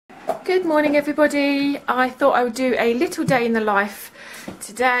Good morning everybody. I thought I would do a little day in the life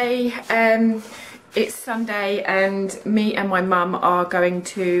today. It's Sunday and me and my mum are going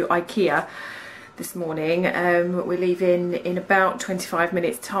to IKEA this morning. We're leaving in about 25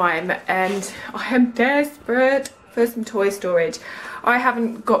 minutes time and I am desperate for some toy storage. I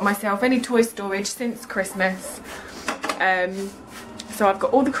haven't got myself any toy storage since Christmas. So I've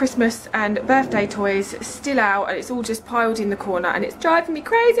got all the Christmas and birthday toys still out and it's all just piled in the corner and it's driving me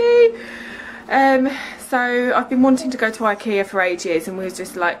crazy. So I've been wanting to go to IKEA for ages and we was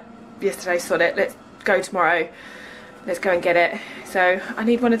just like, yesterday, sod it, let's go tomorrow. Let's go and get it. So I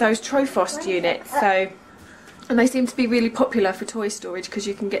need one of those Trophos units. And they seem to be really popular for toy storage because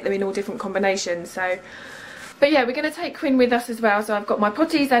you can get them in all different combinations. But yeah, we're going to take Quinn with us as well. So I've got my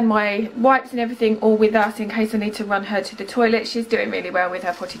potties and my wipes and everything all with us in case I need to run her to the toilet. She's doing really well with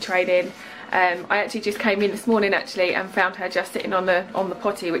her potty training. I actually just came in this morning and found her just sitting on the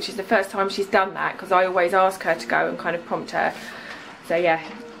potty, which is the first time she's done that because I always ask her to go and kind of prompt her. So yeah,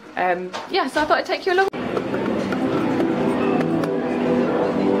 so I thought I'd take you along.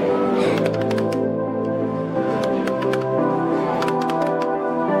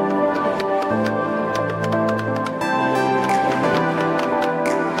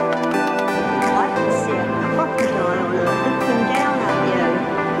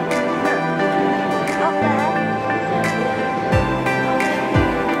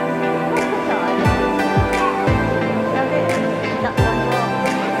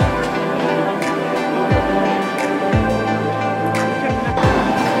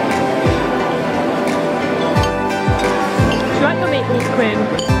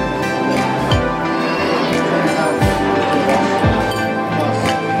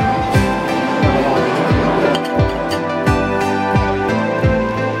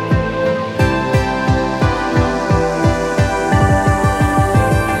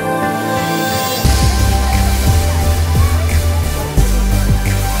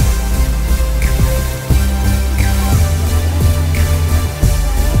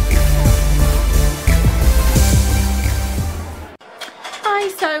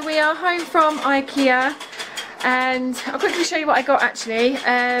 So we are home from IKEA and I'll quickly show you what I got actually.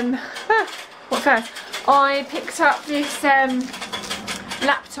 What first? I picked up this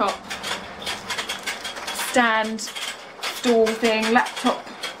laptop stand stool thing, laptop,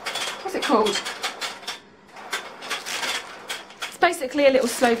 what's it called? It's basically a little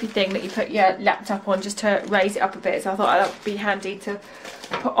slopey thing that you put your laptop on just to raise it up a bit, so I thought that would be handy to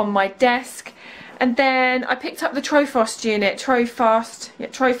put on my desk. And then I picked up the Trophos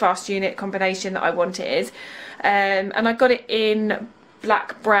unit combination that I wanted, and I got it in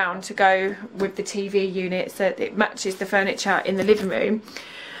black brown to go with the TV unit so that it matches the furniture in the living room.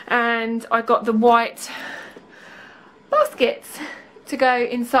 And I got the white baskets to go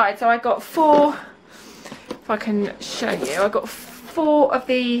inside. So I got 4, if I can show you, I got 4 of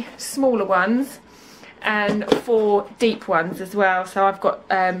the smaller ones and 4 deep ones as well. So I've got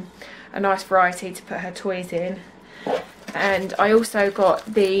a nice variety to put her toys in. And I also got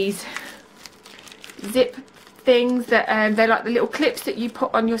these zip things that they're like the little clips that you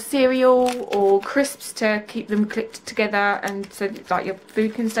put on your cereal or crisps to keep them clipped together and so like your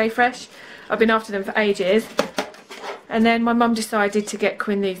food can stay fresh. I've been after them for ages. And then my mum decided to get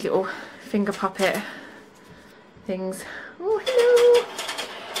Quinn these little finger puppet things. Oh, hello!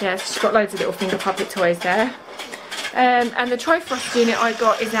 Yeah, she's got loads of little finger puppet toys there. And the Trophos unit I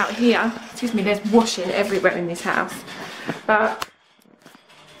got is out here. Excuse me, there's washing everywhere in this house. But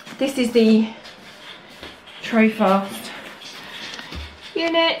this is the Trophos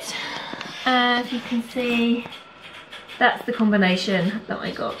unit. As you can see, that's the combination that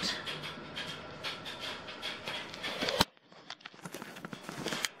I got.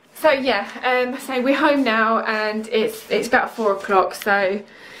 So yeah, so we're home now and it's about 4 o'clock. So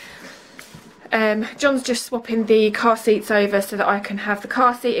John's just swapping the car seats over so that I can have the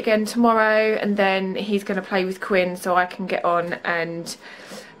car seat again tomorrow, and then he's going to play with Quinn so I can get on and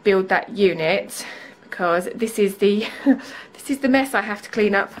build that unit, because this is the this is the mess I have to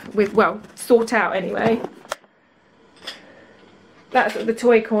clean up with, well, sort out anyway. That's at the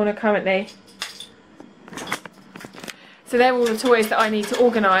toy corner currently. So they're all the toys that I need to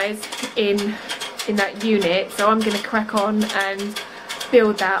organise in that unit, so I'm going to crack on and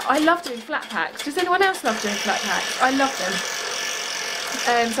build that. I love doing flat packs. Does anyone else love doing flat packs? I love them.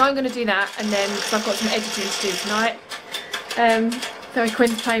 So I'm going to do that, and then cause I've got some editing to do tonight. So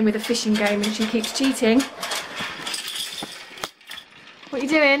Quinn's playing with a fishing game and she keeps cheating. What are you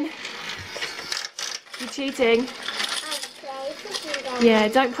doing? You're cheating. Yeah,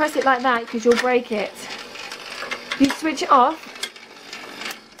 don't press it like that because you'll break it. You switch it off.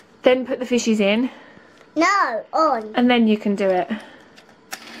 Then put the fishies in. No, on. And then you can do it.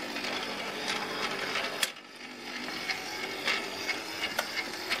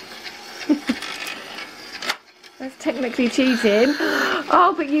 That's technically cheating.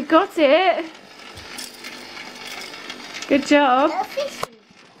 Oh, but you got it. Good job.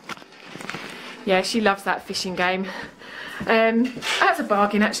 Yeah, she loves that fishing game. That's a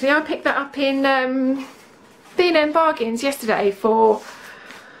bargain actually. I picked that up in B&M Bargains yesterday for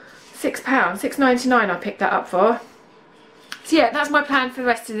 £6, £6.99 I picked that up for. So yeah, that's my plan for the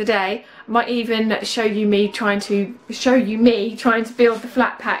rest of the day. I might even show you me trying to build the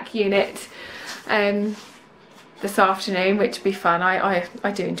flat pack unit this afternoon, which would be fun.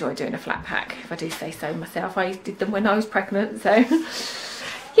 I do enjoy doing a flat pack, if I do say so myself. I did them when I was pregnant, so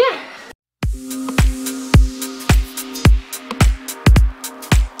yeah.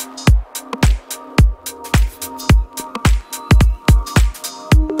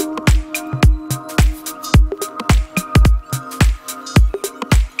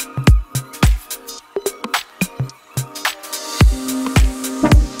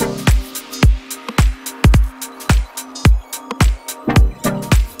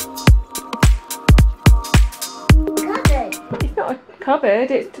 Cupboard,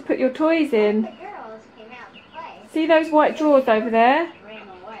 it's to put your toys in. See those white drawers over there?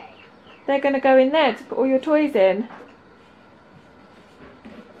 They're going to go in there to put all your toys in.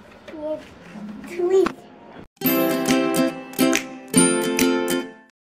 Toys.